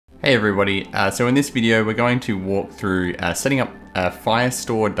Hey everybody, so in this video we're going to walk through setting up a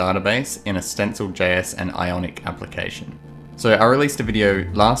Firestore database in a StencilJS and Ionic application. So I released a video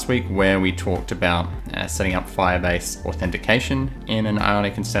last week where we talked about setting up Firebase authentication in an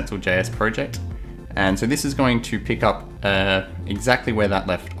Ionic and StencilJS project. And so this is going to pick up exactly where that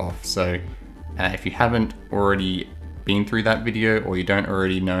left off. So if you haven't already been through that video or you don't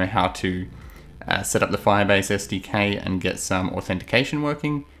already know how to set up the Firebase SDK and get some authentication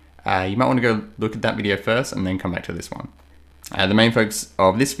working, you might want to go look at that video first and then come back to this one. The main focus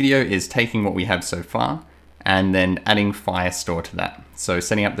of this video is taking what we have so far and then adding Firestore to that. So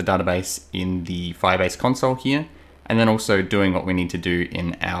setting up the database in the Firebase console here, and then also doing what we need to do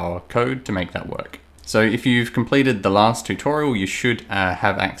in our code to make that work. So if you've completed the last tutorial, you should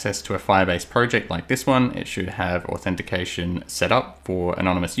have access to a Firebase project like this one. It should have authentication set up for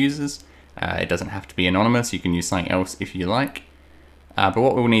anonymous users. It doesn't have to be anonymous, you can use something else if you like. But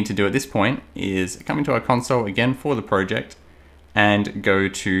what we'll need to do at this point is come into our console again for the project and go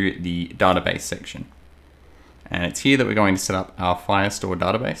to the database section. And it's here that we're going to set up our Firestore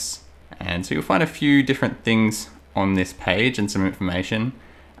database. And so you'll find a few different things on this page and some information.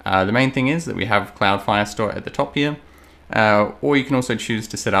 The main thing is that we have Cloud Firestore at the top here, or you can also choose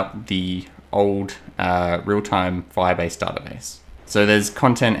to set up the old real-time Firebase database. So there's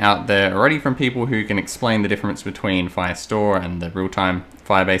content out there already from people who can explain the difference between Firestore and the real-time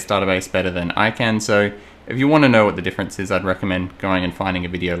Firebase database better than I can. So if you want to know what the difference is, I'd recommend going and finding a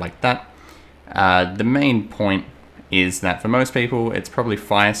video like that. The main point is that for most people, it's probably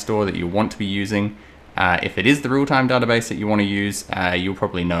Firestore that you want to be using. If it is the real-time database that you want to use, you'll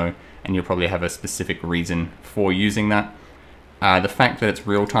probably know, and you'll probably have a specific reason for using that. The fact that it's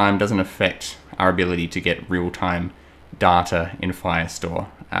real-time doesn't affect our ability to get real-time data in Firestore.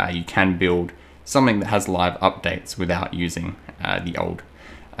 You can build something that has live updates without using the old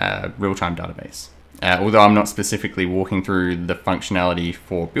real-time database. Although I'm not specifically walking through the functionality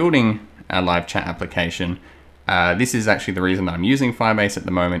for building a live chat application, this is actually the reason that I'm using Firebase at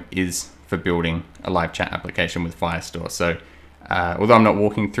the moment, is for building a live chat application with Firestore. So although I'm not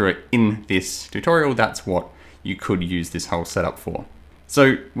walking through it in this tutorial, that's what you could use this whole setup for.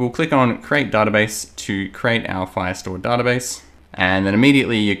 So we'll click on Create Database to create our Firestore database, and then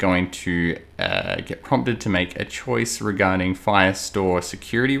immediately you're going to get prompted to make a choice regarding Firestore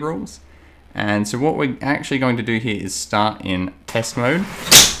security rules. And so what we're actually going to do here is start in test mode.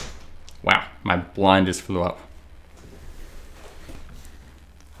 Wow, my blind just flew up.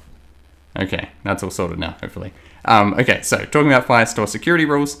 Okay, that's all sorted now, hopefully. Okay, so talking about Firestore security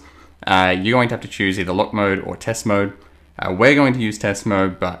rules, you're going to have to choose either lock mode or test mode. We're going to use test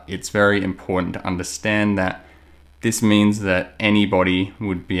mode, but it's very important to understand that this means that anybody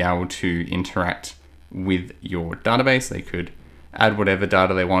would be able to interact with your database. They could add whatever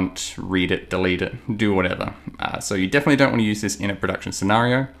data they want, read it, delete it, do whatever. So you definitely don't want to use this in a production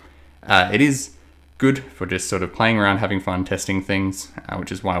scenario. It is good for just sort of playing around, having fun, testing things,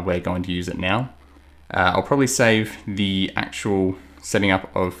 which is why we're going to use it now. I'll probably save the actual setting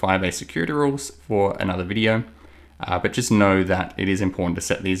up of Firebase security rules for another video. But just know that it is important to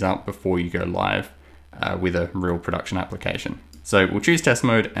set these up before you go live with a real production application. So we'll choose test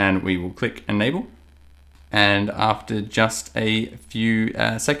mode and we will click enable. And after just a few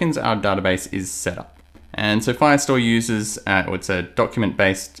seconds, our database is set up. And so Firestore uses, it's a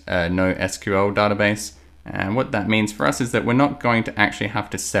document-based no SQL database. And what that means for us is that we're not going to actually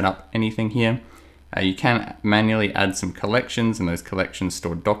have to set up anything here. You can manually add some collections, and those collections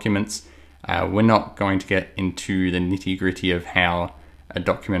store documents. We're not going to get into the nitty-gritty of how a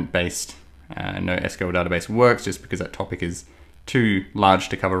document-based no SQL database works, just because that topic is too large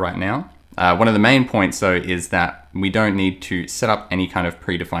to cover right now. One of the main points, though, is that we don't need to set up any kind of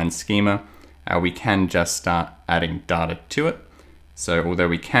predefined schema. We can just start adding data to it. So although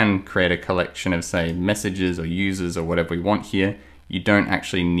we can create a collection of, say, messages or users or whatever we want here, you don't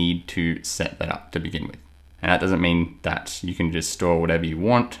actually need to set that up to begin with. And that doesn't mean that you can just store whatever you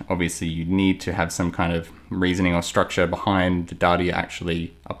want. Obviously, you need to have some kind of reasoning or structure behind the data you're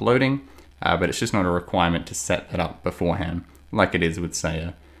actually uploading, but it's just not a requirement to set that up beforehand, like it is with,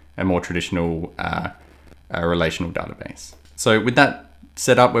 say, a more traditional relational database. So with that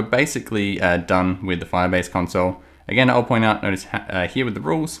set up, we're basically done with the Firebase console. Again, I'll point out, notice here with the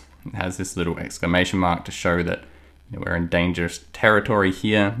rules, it has this little exclamation mark to show that we're in dangerous territory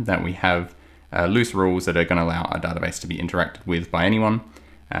here, that we have loose rules that are going to allow our database to be interacted with by anyone.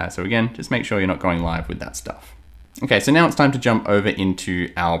 So again, just make sure you're not going live with that stuff. Okay, so now it's time to jump over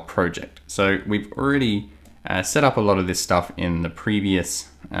into our project. So we've already set up a lot of this stuff in the previous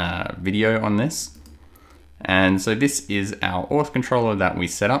video on this. And so this is our auth controller that we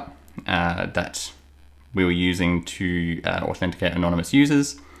set up, that we were using to authenticate anonymous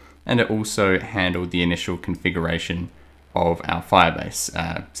users. And it also handled the initial configuration of our Firebase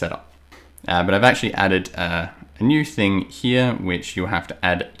setup. But I've actually added a new thing here, which you'll have to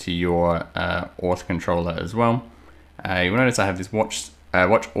add to your auth controller as well. You'll notice I have this watch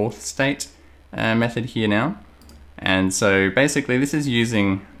auth state method here now. And so basically this is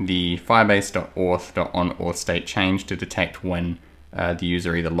using the firebase.auth.onAuth state change to detect when the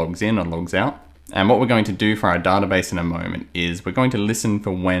user either logs in or logs out. And what we're going to do for our database in a moment is we're going to listen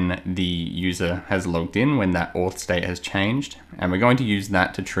for when the user has logged in, when that auth state has changed, and we're going to use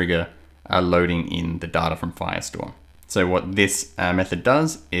that to trigger loading in the data from Firestore. So what this method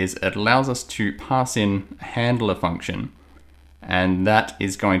does is it allows us to pass in a handler function, and that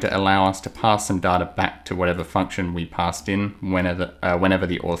is going to allow us to pass some data back to whatever function we passed in whenever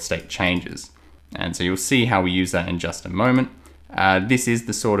the auth state changes. And so you'll see how we use that in just a moment. This is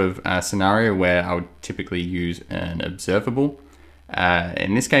the sort of scenario where I would typically use an observable.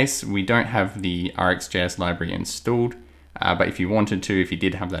 In this case, we don't have the RxJS library installed, but if you wanted to, if you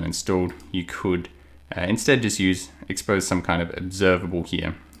did have that installed, you could instead just expose some kind of observable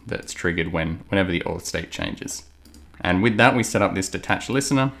here that's triggered whenever the auth state changes. And with that, we set up this detached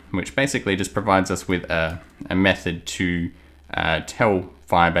listener, which basically just provides us with a method to tell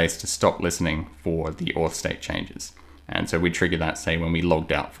Firebase to stop listening for the auth state changes. And so we trigger that, say, when we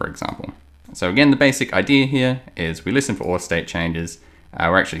logged out, for example. So again, the basic idea here is we listen for auth state changes.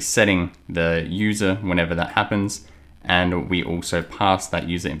 We're actually setting the user whenever that happens. And we also pass that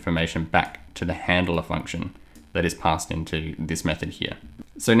user information back to the handler function that is passed into this method here.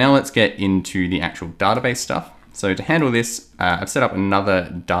 So now let's get into the actual database stuff. So to handle this, I've set up another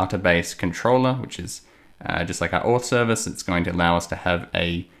database controller, which is just like our auth service. It's going to allow us to have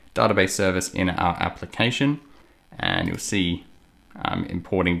a database service in our application. And you'll see I'm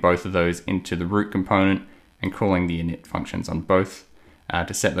importing both of those into the root component and calling the init functions on both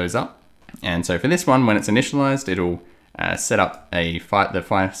to set those up. And so for this one, when it's initialized, it'll set up the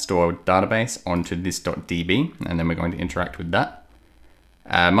Firestore database onto this.db, and then we're going to interact with that.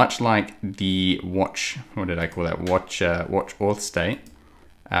 Much like the watch auth state,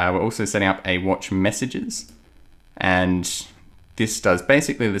 we're also setting up a watch messages, and this does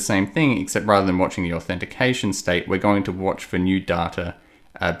basically the same thing, except rather than watching the authentication state, we're going to watch for new data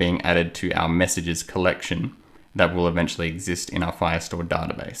being added to our messages collection that will eventually exist in our Firestore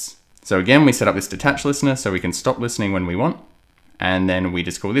database. So again, we set up this detached listener so we can stop listening when we want. And then we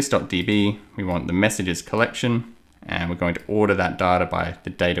just call this.db. We want the messages collection, and we're going to order that data by the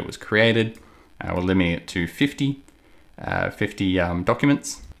date it was created. We're limiting it to 50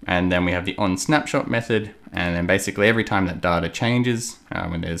 documents. And then we have the onSnapshot method. And then basically every time that data changes,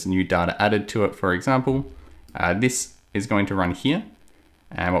 when there's new data added to it, for example, this is going to run here.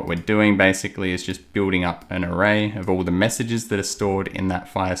 And what we're doing basically is just building up an array of all the messages that are stored in that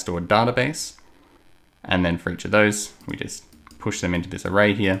Firestore database. And then for each of those, we just push them into this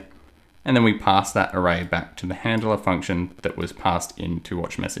array here. And then we pass that array back to the handler function that was passed into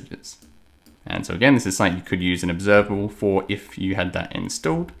watch messages. And so again, this is something you could use an observable for if you had that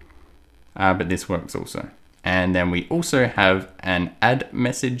installed, but this works also. And then we also have an add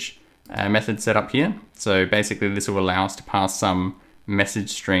message method set up here. So basically this will allow us to pass some message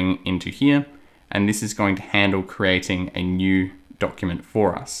string into here, and this is going to handle creating a new document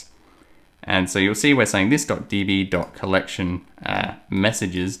for us. And so you'll see we're saying this.db.collection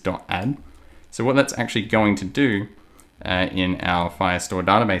messages.add. So what that's actually going to do in our Firestore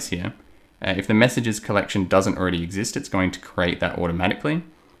database here, if the messages collection doesn't already exist, it's going to create that automatically,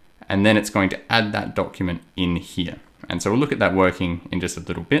 and then it's going to add that document in here. And so we'll look at that working in just a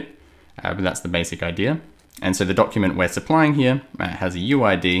little bit, but that's the basic idea. And so the document we're supplying here has a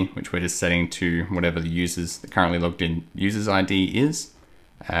UID, which we're just setting to whatever the currently logged in user's ID is,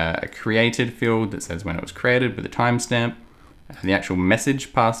 a created field that says when it was created with a timestamp, the actual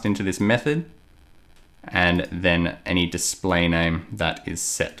message passed into this method, and then any display name that is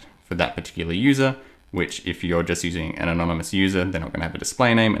set for that particular user, which if you're just using an anonymous user, they're not going to have a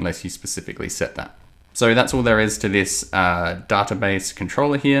display name unless you specifically set that. So that's all there is to this database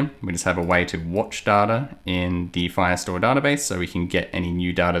controller here. We just have a way to watch data in the Firestore database so we can get any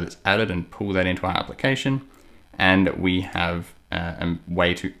new data that's added and pull that into our application. And we have a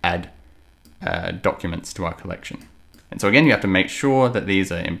way to add documents to our collection. And so again, you have to make sure that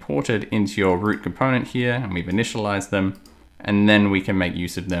these are imported into your root component here, and we've initialized them, and then we can make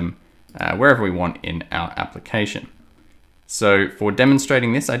use of them wherever we want in our application. So for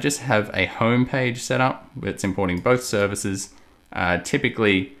demonstrating this, I just have a home page set up that's importing both services.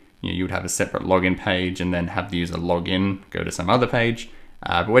 Typically, you would have a separate login page and then have the user log in, go to some other page.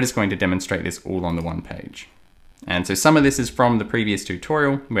 But we're just going to demonstrate this all on the one page. And so some of this is from the previous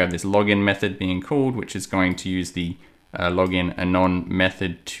tutorial. We have this login method being called, which is going to use the login anon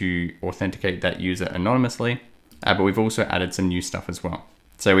method to authenticate that user anonymously. But we've also added some new stuff as well.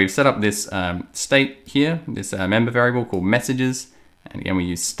 So we've set up this state here, this member variable called messages. And again, we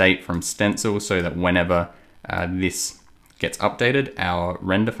use state from stencil so that whenever this gets updated, our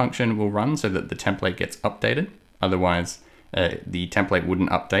render function will run so that the template gets updated. Otherwise, the template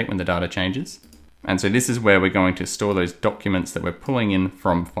wouldn't update when the data changes. And so this is where we're going to store those documents that we're pulling in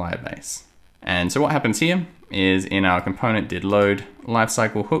from Firebase. And so what happens here is in our component did load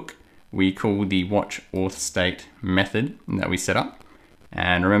lifecycle hook, we call the watch auth state method that we set up.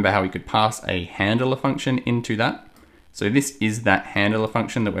 And remember how we could pass a handler function into that. So this is that handler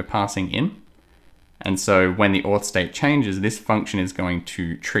function that we're passing in. And so when the auth state changes, this function is going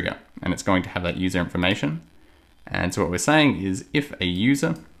to trigger and it's going to have that user information. And so what we're saying is if a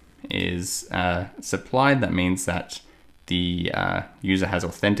user is supplied, that means that the user has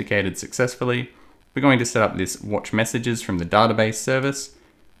authenticated successfully. We're going to set up this watch messages from the database service,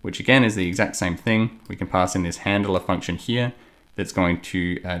 which again is the exact same thing. We can pass in this handler function here that's going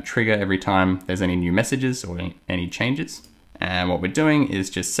to trigger every time there's any new messages or any changes. And what we're doing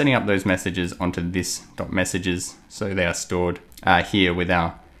is just setting up those messages onto this .messages so they are stored here with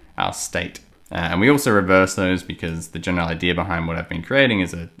our state. And we also reverse those because the general idea behind what I've been creating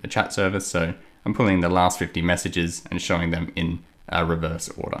is a chat service. So I'm pulling the last 50 messages and showing them in reverse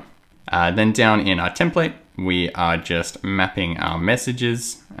order. Then down in our template, we are just mapping our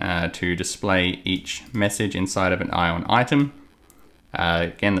messages to display each message inside of an Ion item.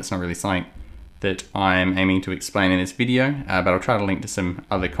 Again, that's not really something that I'm aiming to explain in this video, but I'll try to link to some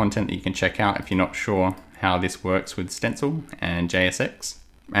other content that you can check out if you're not sure how this works with Stencil and JSX.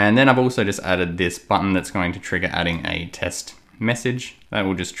 And then I've also just added this button that's going to trigger adding a test message. That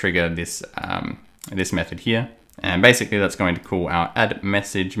will just trigger this, this method here. And basically that's going to call our add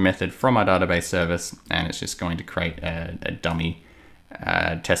message method from our database service, and it's just going to create a dummy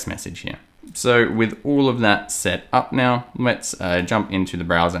test message here. So with all of that set up now, let's jump into the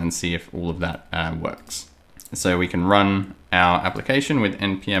browser and see if all of that works. So we can run our application with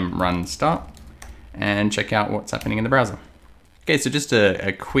npm run start and check out what's happening in the browser. Okay, so just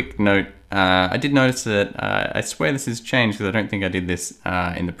a quick note. I did notice that I swear this has changed because I don't think I did this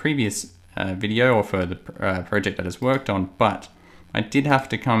in the previous video or for the project I just worked on, but I did have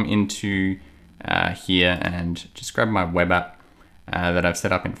to come into here and just grab my web app that I've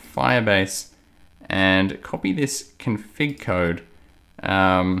set up in Firebase and copy this config code,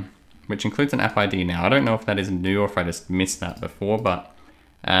 which includes an app ID now. I don't know if that is new or if I just missed that before, but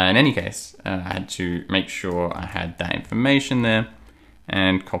in any case, I had to make sure I had that information there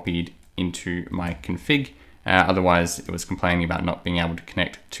and copied into my config. Otherwise, it was complaining about not being able to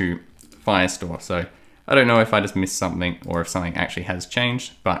connect to Firestore. So I don't know if I just missed something or if something actually has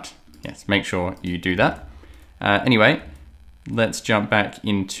changed, but yes, make sure you do that. Anyway, let's jump back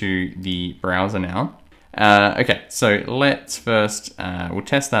into the browser now. Okay, so let's first, we'll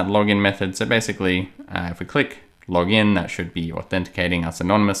test that login method. So basically, if we click login, that should be authenticating us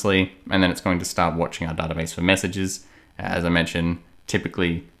anonymously, and then it's going to start watching our database for messages. As I mentioned,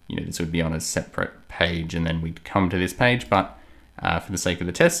 typically, this would be on a separate page, and then we'd come to this page, but for the sake of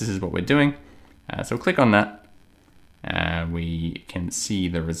the test, this is what we're doing. So we'll click on that. We can see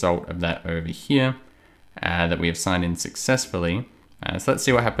the result of that over here. That we have signed in successfully. So let's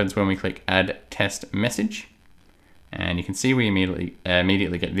see what happens when we click add test message. And you can see we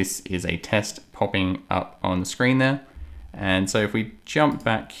immediately get this is a test popping up on the screen there. And so if we jump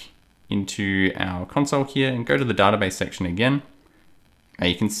back into our console here and go to the database section again,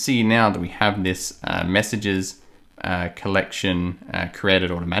 you can see now that we have this messages collection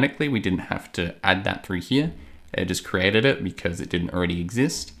created automatically. We didn't have to add that through here. It just created it because it didn't already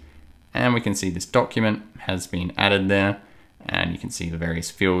exist. And we can see this document has been added there, and you can see the various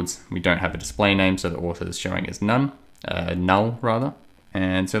fields. We don't have a display name, so the author is showing as null rather.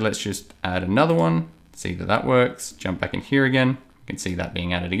 And so let's just add another one, see that that works. Jump back in here again. You can see that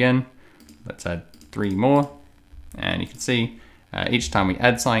being added again. Let's add 3 more. And you can see each time we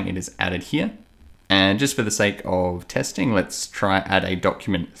add something, it is added here. And just for the sake of testing, let's try add a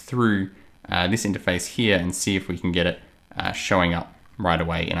document through this interface here and see if we can get it showing up right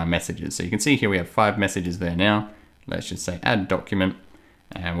away in our messages. So you can see here we have 5 messages there now. Let's just say add document,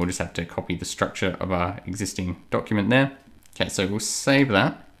 and we'll just have to copy the structure of our existing document there. Okay, so we'll save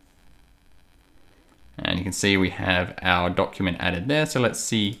that. And you can see we have our document added there. So let's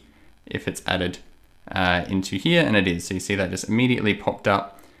see if it's added into here, and it is. So you see that just immediately popped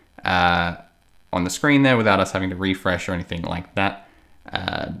up on the screen there without us having to refresh or anything like that.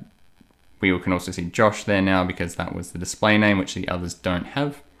 We can also see Josh there now because that was the display name, which the others don't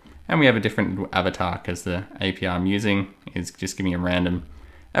have. And we have a different avatar because the API I'm using is just giving a random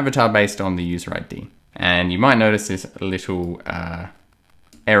avatar based on the user ID. And you might notice this little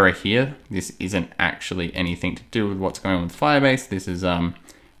error here. This isn't actually anything to do with what's going on with Firebase. This is, I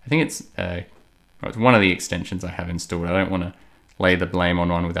think it's one of the extensions I have installed. I don't want to lay the blame on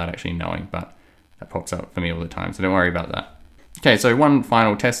one without actually knowing, but that pops up for me all the time, so don't worry about that. Okay, so one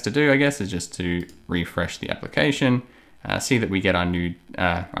final test to do, I guess, is just to refresh the application, see that we get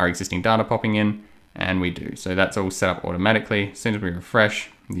our existing data popping in, and we do. So that's all set up automatically. As soon as we refresh,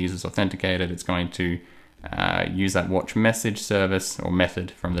 the user's authenticated, it's going to use that watch message service or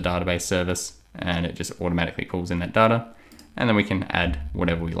method from the database service, and it just automatically pulls in that data, and then we can add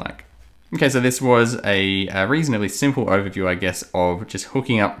whatever we like. Okay, so this was a reasonably simple overview, I guess, of just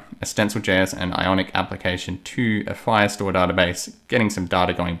hooking up a StencilJS and Ionic application to a Firestore database, getting some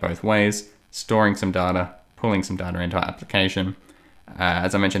data going both ways, storing some data, pulling some data into our application.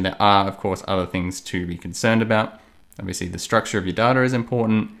 As I mentioned, there are, of course, other things to be concerned about. Obviously, the structure of your data is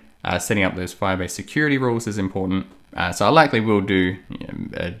important. Setting up those Firebase security rules is important. So I likely will do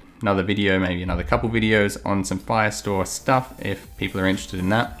another video, maybe another couple videos on some Firestore stuff if people are interested in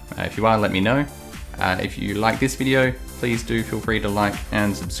that. If you are, let me know. If you like this video, please do feel free to like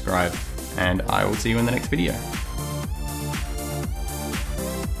and subscribe, and I will see you in the next video.